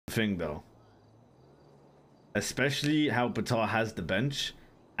thing though. Especially how Patar has the bench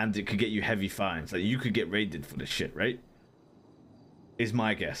and it could get you heavy fines. Like you could get raided for this shit, right? Is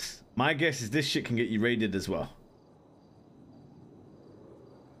my guess. My guess is this shit can get you raided as well.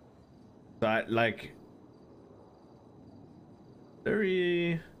 But like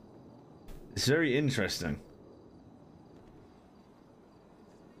it's very interesting.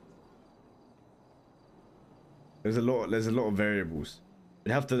 There's a lot of variables.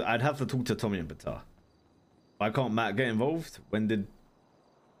 I'd have to talk to Tommy and Patar. Why can't Matt get involved? When did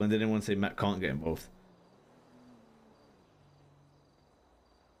anyone say Matt can't get involved?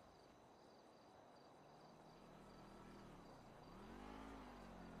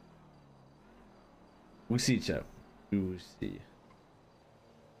 We'll see, chat. We will see.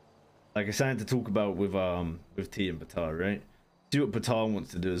 Like it's something to talk about with T and Patar, right? See what Patar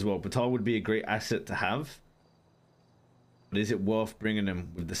wants to do as well. Patar would be a great asset to have. But is it worth bringing him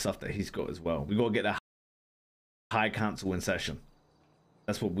with the stuff that he's got as well? We got to get the high council in session.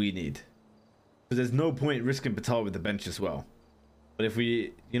 That's what we need. Because there's no point risking Patar with the bench as well. But if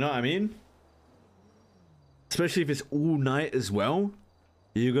we, you know what I mean? Especially if it's all night as well,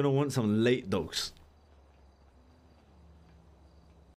 you're going to want some late dogs.